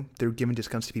indeed, they're giving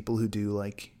discounts to people who do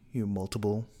like,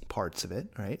 multiple parts of it,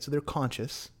 right? So they're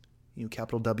conscious.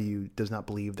 Capital W does not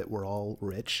believe that we're all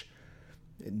rich.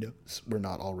 It knows we're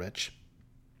not all rich.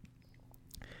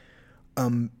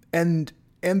 And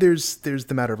there's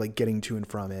the matter of like getting to and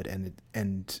from it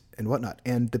and whatnot.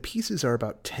 And the pieces are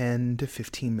about 10 to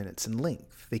 15 minutes in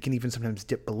length. They can even sometimes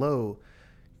dip below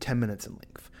 10 minutes in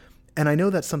length. And I know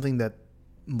that's something that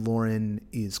Lauren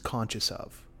is conscious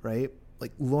of, right?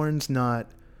 Like Lauren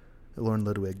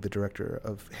Ludwig, the director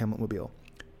of Hamlet Mobile,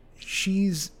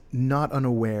 she's not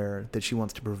unaware that she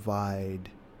wants to providing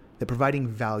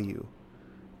value,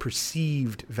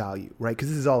 perceived value, right? Because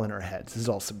this is all in our heads. This is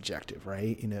all subjective,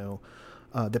 right?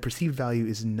 The perceived value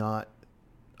is not,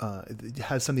 it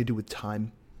has something to do with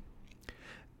time,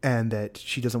 and that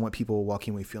she doesn't want people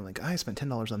walking away feeling like, I spent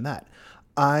 $10 on that.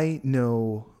 I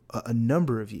know a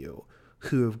number of you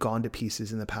who have gone to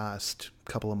pieces in the past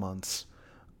couple of months,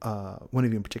 one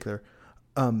of you in particular,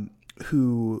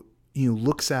 who,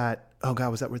 looks at, oh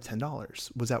God, was that worth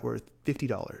 $10? Was that worth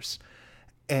 $50?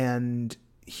 And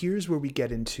here's where we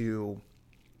get into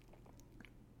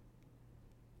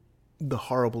the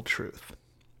horrible truth,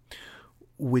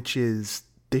 which is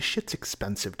this shit's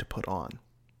expensive to put on.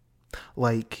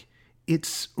 Like,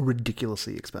 it's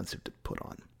ridiculously expensive to put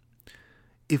on.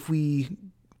 If we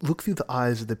look through the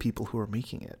eyes of the people who are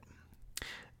making it,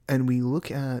 and we look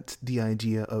at the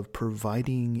idea of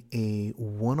providing a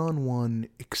one-on-one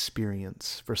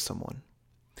experience for someone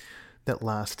that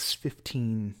lasts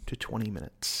 15 to 20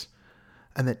 minutes,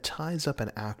 and that ties up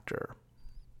an actor,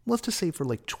 let's just say for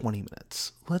like 20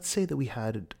 minutes. Let's say that we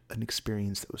had an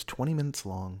experience that was 20 minutes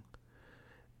long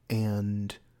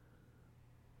and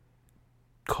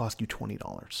cost you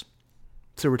 $20.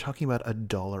 So we're talking about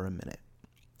 $1 a minute.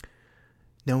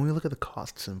 Now, when we look at the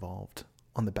costs involved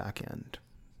on the back end,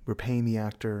 we're paying the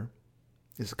actor.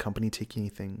 Is the company taking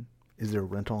anything? Is there a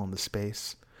rental on the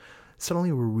space?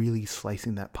 Suddenly, we're really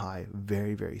slicing that pie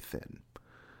very, very thin.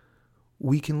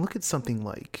 We can look at something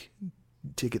like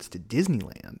tickets to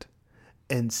Disneyland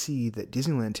and see that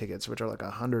Disneyland tickets, which are like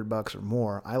 $100 or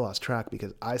more, I lost track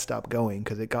because I stopped going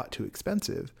because it got too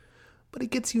expensive, but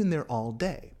it gets you in there all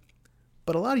day.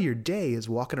 But a lot of your day is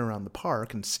walking around the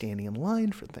park and standing in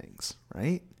line for things,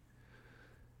 right?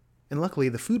 And luckily,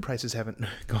 the food prices haven't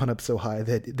gone up so high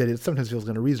that it sometimes feels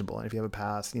kind of reasonable. And if you have a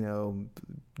pass,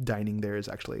 dining there is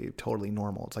actually totally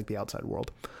normal. It's like the outside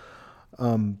world.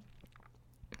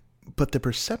 But the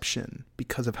perception,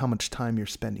 because of how much time you're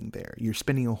spending there, you're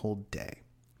spending a whole day.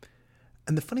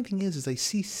 And the funny thing is I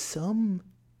see some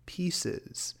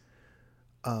pieces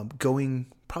going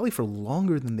probably for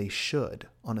longer than they should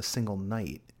on a single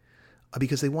night,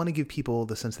 because they want to give people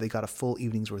the sense that they got a full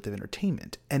evening's worth of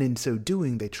entertainment. And in so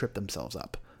doing, they trip themselves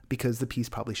up because the piece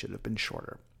probably should have been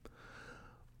shorter.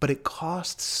 But it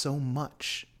costs so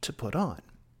much to put on.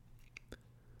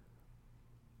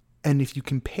 And if you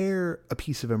compare a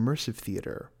piece of immersive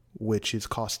theater, which is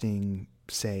costing,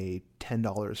 say,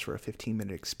 $10 for a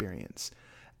 15-minute experience,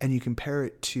 and you compare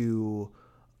it to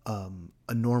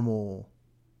a normal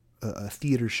a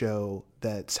theater show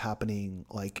that's happening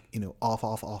like,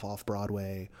 off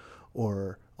Broadway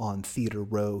or on Theater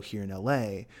Row here in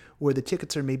LA, where the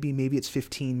tickets are maybe it's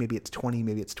 15, maybe it's 20,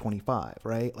 maybe it's 25,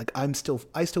 right? Like I still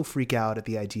freak out at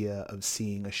the idea of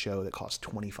seeing a show that costs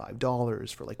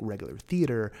 $25 for like regular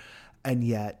theater, and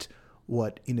yet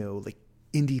what, like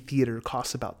indie theater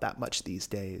costs about that much these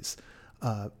days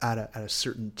at a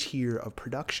certain tier of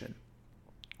production.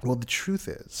 Well, the truth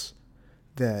is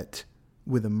that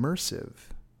with immersive,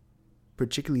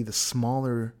 particularly the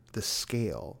smaller the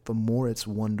scale, the more it's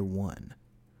 1-to-1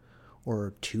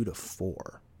 or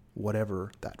 2-to-4,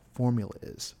 whatever that formula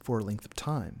is for a length of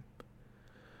time,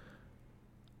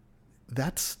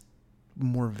 that's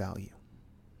more value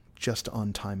just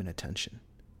on time and attention.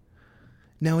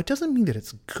 Now, it doesn't mean that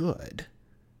it's good.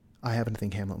 I happen to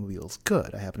think Hamlet Mobile is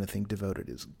good. I happen to think Devoted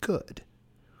is good.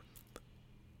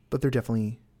 But they're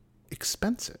definitely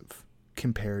expensive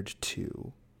compared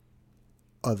to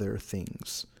other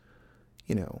things.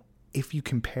 If you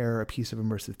compare a piece of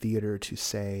immersive theater to,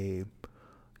 say,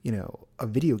 a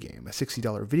video game, a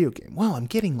 $60 video game, well, I'm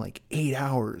getting like 8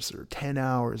 hours or 10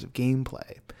 hours of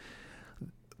gameplay.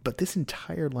 But this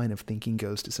entire line of thinking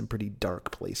goes to some pretty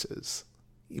dark places,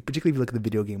 particularly if you look at the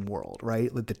video game world,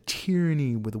 right? Like the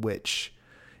tyranny with which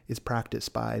is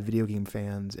practiced by video game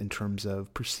fans in terms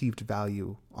of perceived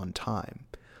value on time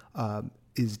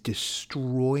is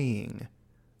destroying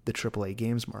the AAA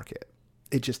games market.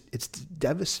 It's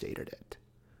devastated it,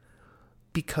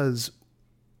 because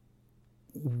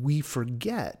we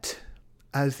forget,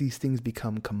 as these things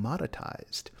become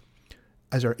commoditized,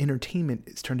 as our entertainment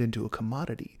is turned into a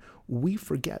commodity, we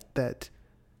forget that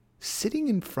sitting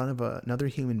in front of another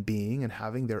human being and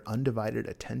having their undivided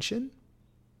attention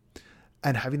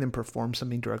and having them perform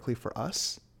something directly for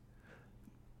us,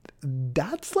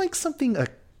 that's like something a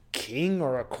king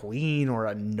or a queen or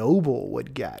a noble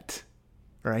would get,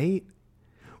 right?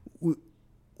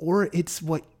 Or it's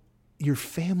what your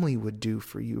family would do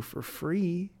for you for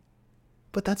free,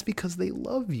 but that's because they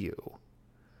love you.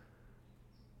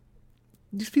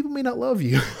 These people may not love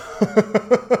you.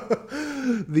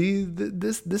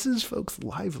 This is folks'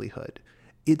 livelihood.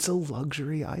 It's a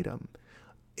luxury item.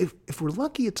 If we're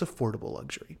lucky, it's affordable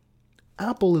luxury.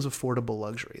 Apple is affordable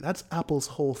luxury. That's Apple's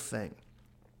whole thing.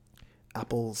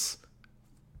 Apple's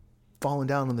fallen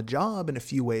down on the job in a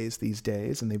few ways these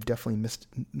days, and they've definitely missed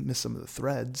some of the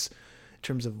threads in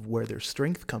terms of where their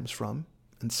strength comes from.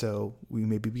 And so we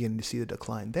may be beginning to see the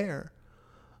decline there.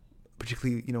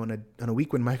 Particularly, on a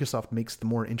week when Microsoft makes the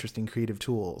more interesting creative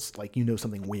tools, like,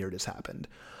 something weird has happened.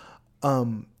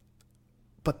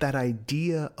 But that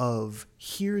idea of,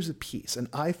 here's a piece, an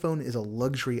iPhone is a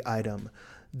luxury item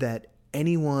that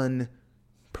anyone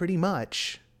pretty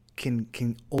much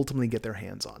can ultimately get their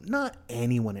hands on. Not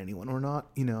anyone, or not,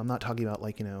 I'm not talking about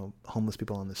homeless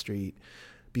people on the street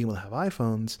being able to have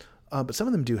iPhones, but some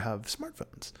of them do have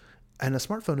smartphones. And a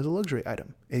smartphone is a luxury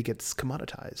item. It gets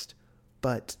commoditized.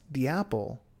 But the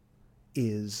Apple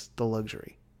is the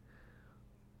luxury.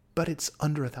 But it's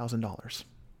under $1,000.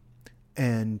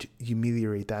 And you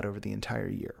ameliorate that over the entire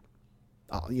year.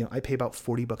 I pay about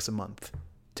 $40 a month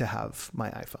to have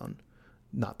my iPhone.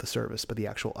 Not the service, but the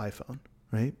actual iPhone,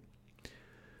 right?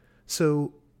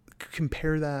 So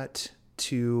compare that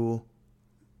to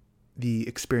the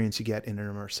experience you get in an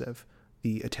immersive,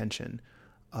 the attention,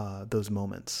 those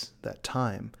moments, that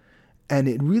time. And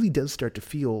it really does start to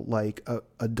feel like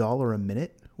 $1 a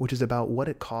minute, which is about what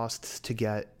it costs to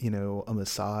get, a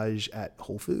massage at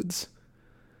Whole Foods.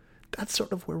 That's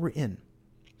sort of where we're in.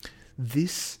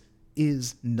 This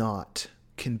is not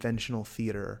conventional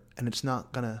theater, and it's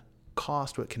not going to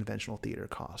cost what conventional theater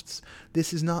costs.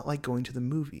 This is not like going to the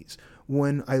movies.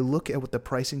 When I look at what the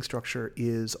pricing structure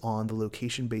is on the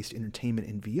location-based entertainment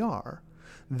in VR,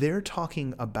 they're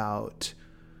talking about...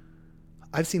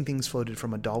 I've seen things floated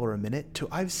from $1 a minute to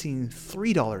I've seen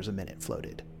 $3 a minute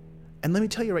floated. And let me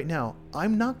tell you right now,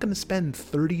 I'm not going to spend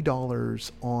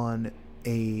 $30 on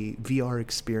a VR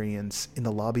experience in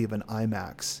the lobby of an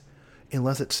IMAX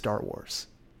unless it's Star Wars.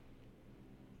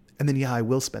 And then, I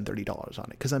will spend $30 on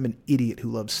it because I'm an idiot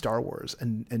who loves Star Wars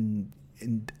and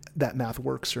that math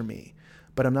works for me.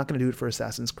 But I'm not going to do it for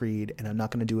Assassin's Creed, and I'm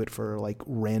not going to do it for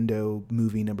rando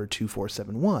movie number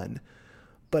 2471.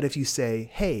 But if you say,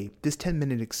 hey, this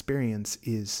 10-minute experience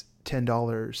is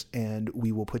 $10 and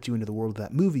we will put you into the world of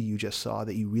that movie you just saw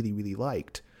that you really, really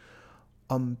liked,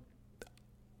 I'm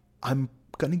going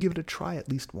to give it a try at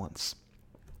least once.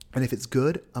 And if it's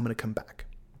good, I'm going to come back.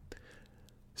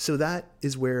 So that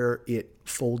is where it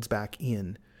folds back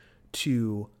in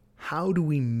to how do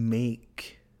we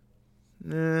make,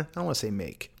 I don't want to say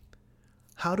make,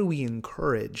 how do we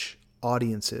encourage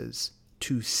audiences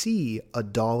to see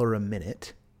 $1 a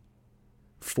minute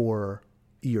for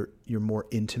your more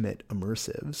intimate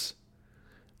immersives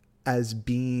as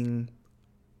being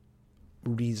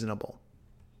reasonable?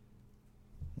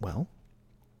 Well,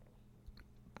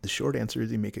 the short answer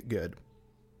is you make it good.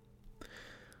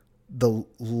 The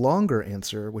longer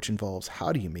answer, which involves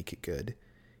how do you make it good,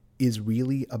 is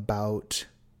really about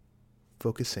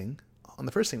focusing on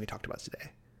the first thing we talked about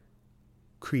today,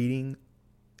 creating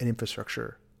an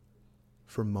infrastructure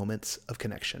for moments of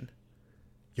connection.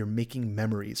 You're making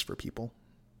memories for people.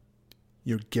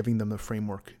 You're giving them a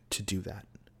framework to do that.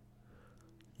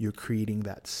 You're creating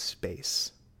that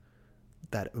space,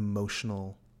 that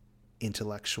emotional,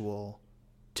 intellectual,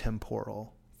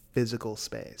 temporal, physical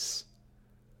space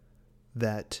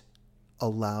that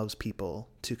allows people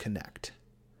to connect.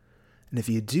 And if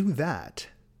you do that,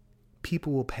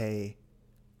 people will pay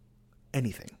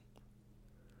anything.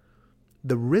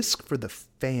 The risk for the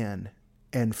fan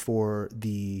and for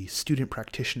the student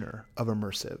practitioner of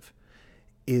immersive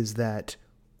is that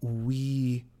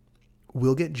we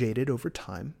will get jaded over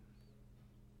time.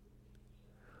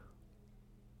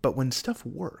 But when stuff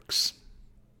works,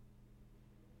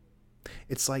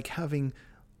 it's like having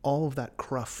all of that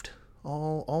cruft,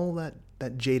 all that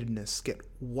jadedness get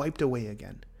wiped away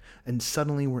again. And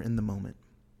suddenly we're in the moment.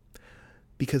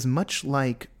 Because much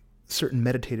like certain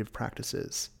meditative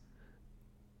practices,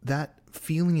 that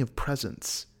feeling of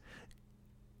presence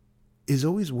is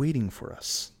always waiting for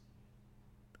us.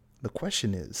 The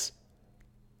question is,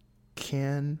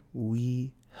 can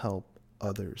we help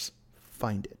others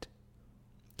find it?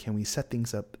 Can we set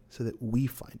things up so that we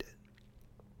find it?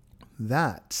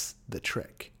 That's the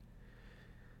trick.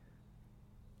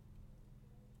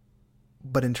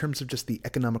 But in terms of just the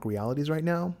economic realities right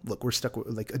now, look, we're stuck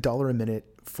with like $1 a minute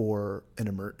for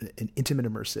an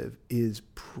intimate immersive is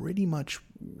pretty much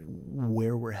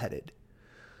where we're headed,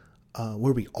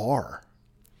 where we are,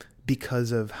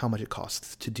 because of how much it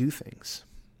costs to do things.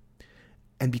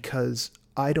 And because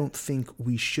I don't think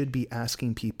we should be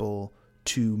asking people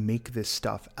to make this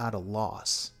stuff at a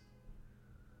loss.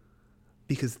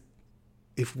 Because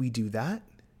if we do that,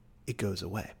 it goes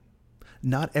away.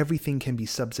 Not everything can be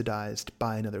subsidized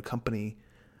by another company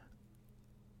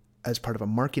as part of a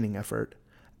marketing effort.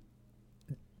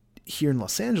 Here in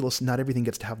Los Angeles, not everything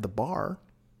gets to have the bar.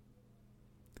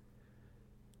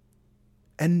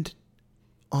 And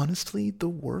honestly, the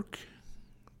work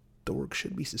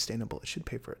should be sustainable. It should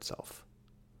pay for itself.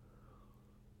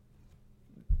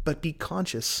 But be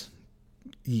conscious,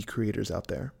 ye creators out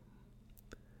there,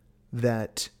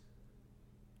 that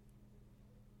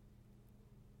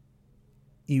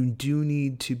you do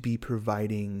need to be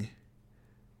providing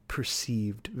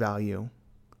perceived value,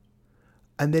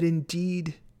 and that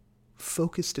indeed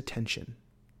focused attention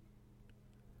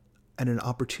and an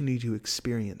opportunity to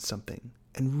experience something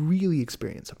and really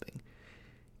experience something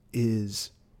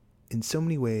is in so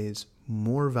many ways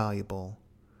more valuable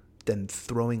than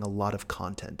throwing a lot of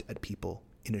content at people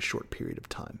in a short period of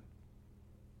time.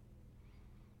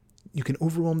 You can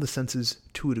overwhelm the senses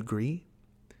to a degree,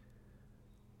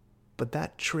 but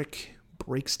that trick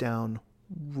breaks down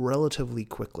relatively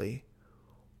quickly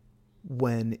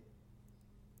when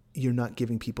you're not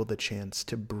giving people the chance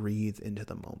to breathe into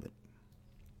the moment.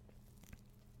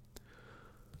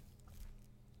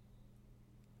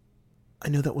 I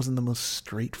know that wasn't the most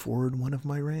straightforward one of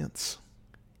my rants,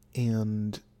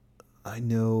 and I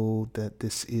know that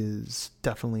this is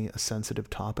definitely a sensitive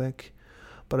topic,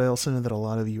 but I also know that a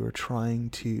lot of you are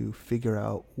trying to figure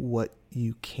out what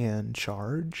you can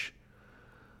charge.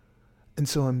 And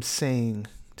so I'm saying,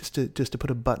 just to put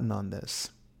a button on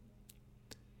this,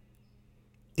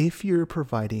 if you're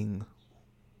providing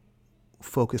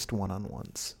focused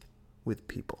one-on-ones with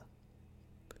people,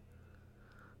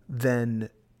 then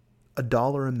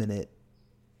 $1 a minute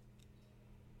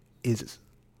is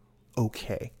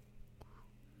okay.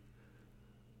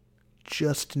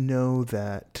 Just know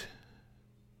that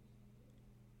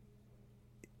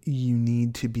you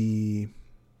need to be,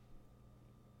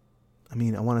 I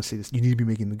want to say this, you need to be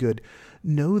making the good.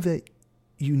 Know that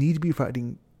you need to be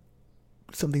providing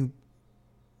something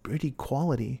pretty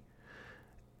quality,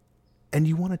 and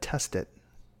you want to test it.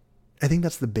 I think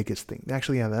that's the biggest thing.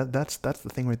 Actually, yeah, that's the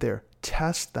thing right there.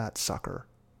 Test that sucker.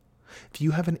 If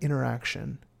you have an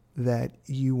interaction that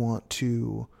you want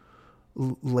to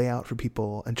lay out for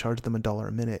people and charge them $1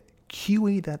 a minute,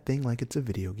 QA that thing like it's a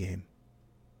video game.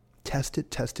 Test it,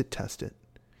 test it, test it.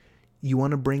 You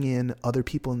want to bring in other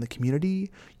people in the community.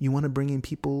 You want to bring in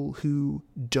people who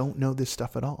don't know this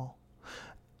stuff at all.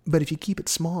 But if you keep it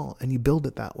small and you build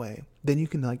it that way, then you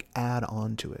can add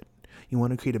on to it. You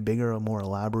want to create a bigger, a more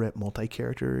elaborate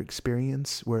multi-character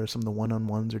experience where some of the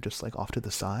one-on-ones are just off to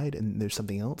the side and there's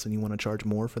something else and you want to charge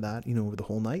more for that, over the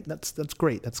whole night. That's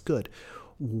great. That's good.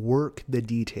 Work the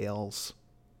details.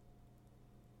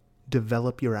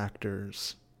 Develop your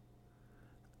actors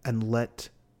and let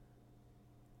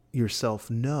yourself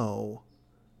know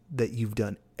that you've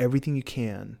done everything you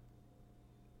can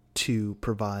to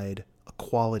provide a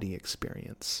quality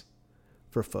experience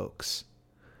for folks.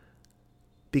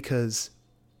 Because,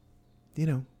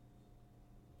 then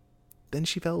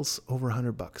she fells over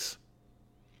 $100.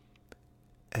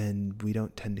 And we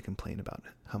don't tend to complain about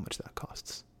how much that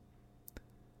costs.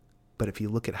 But if you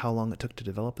look at how long it took to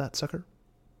develop that sucker,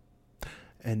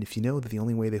 and if you know that the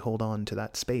only way they hold on to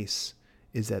that space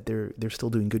is that they're still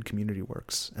doing good community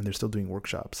works and they're still doing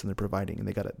workshops and they're providing and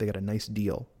they got a nice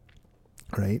deal,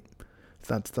 right?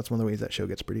 That's one of the ways that show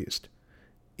gets produced,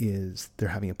 is they're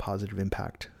having a positive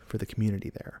impact for the community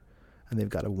there, and they've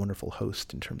got a wonderful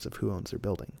host in terms of who owns their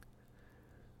building.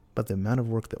 But the amount of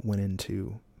work that went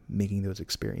into making those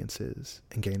experiences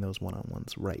and getting those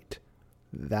one-on-ones right,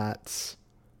 that's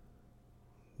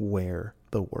where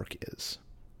the work is.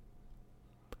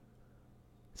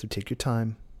 So take your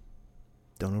time.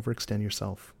 Don't overextend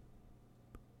yourself.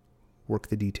 Work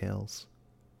the details.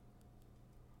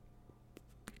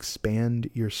 Expand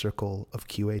your circle of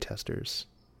QA testers.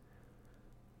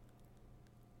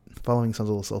 Following sounds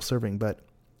a little self-serving, but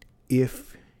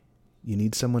if you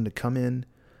need someone to come in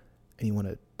and you want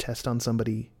to test on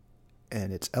somebody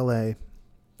and it's LA,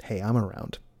 hey, I'm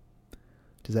around.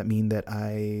 Does that mean that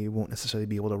I won't necessarily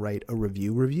be able to write a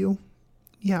review?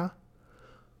 Yeah.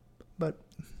 But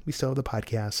we still have the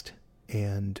podcast,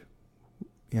 and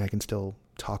I can still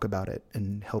talk about it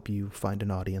and help you find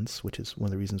an audience, which is one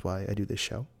of the reasons why I do this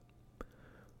show.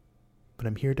 But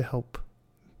I'm here to help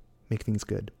make things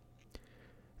good.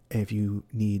 And if you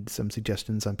need some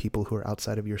suggestions on people who are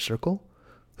outside of your circle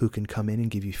who can come in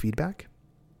and give you feedback,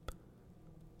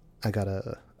 I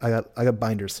got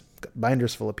binders.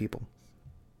 Binders full of people.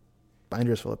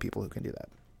 Binders full of people who can do that.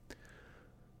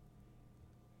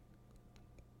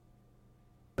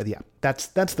 But yeah, that's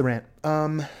the rant.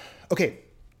 Okay.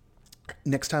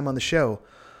 Next time on the show,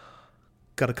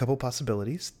 got a couple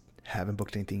possibilities. Haven't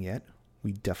booked anything yet.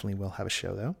 We definitely will have a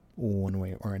show though, one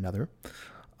way or another.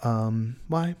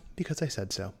 Why? Because I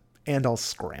said so. And I'll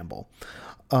scramble.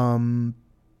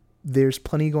 There's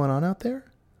plenty going on out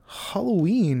there.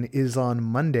 Halloween is on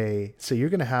Monday, so you're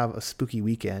going to have a spooky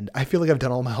weekend. I feel like I've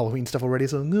done all my Halloween stuff already,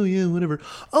 so oh yeah, whatever.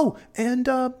 Oh, and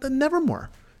Nevermore.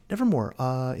 Nevermore.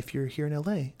 If you're here in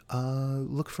LA,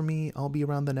 look for me. I'll be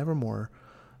around the Nevermore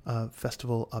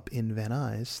festival up in Van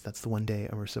Nuys. That's the one-day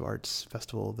immersive arts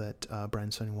festival that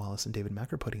Brian Sonia Wallace and David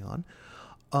Mack are putting on.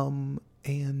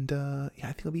 Yeah,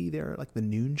 I think I'll be there like the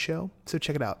noon show. So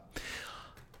check it out.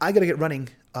 I gotta get running.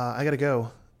 I gotta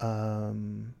go.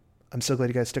 I'm so glad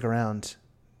you guys stuck around.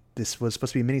 This was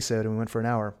supposed to be a mini-sode and we went for an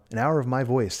hour. An hour of my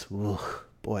voice. Ugh,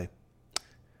 boy.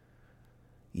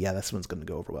 Yeah, this one's going to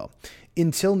go over well.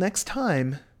 Until next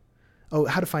time. Oh,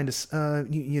 how to find us.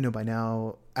 You know by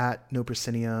now. At No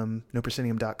Proscenium.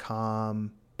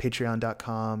 NoProscenium.com.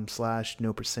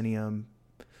 Patreon.com/NoProscenium.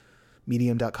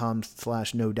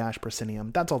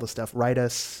 Medium.com/no-proscenium. That's all the stuff. Write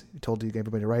us. I told you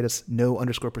everybody to write us.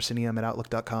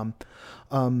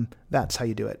 No_proscenium@outlook.com. That's how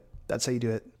you do it. That's how you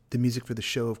do it. The music for the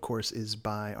show, of course, is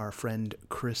by our friend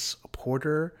Chris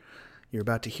Porter. You're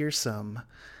about to hear some.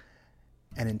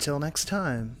 And until next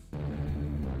time,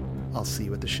 I'll see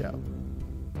you at the show.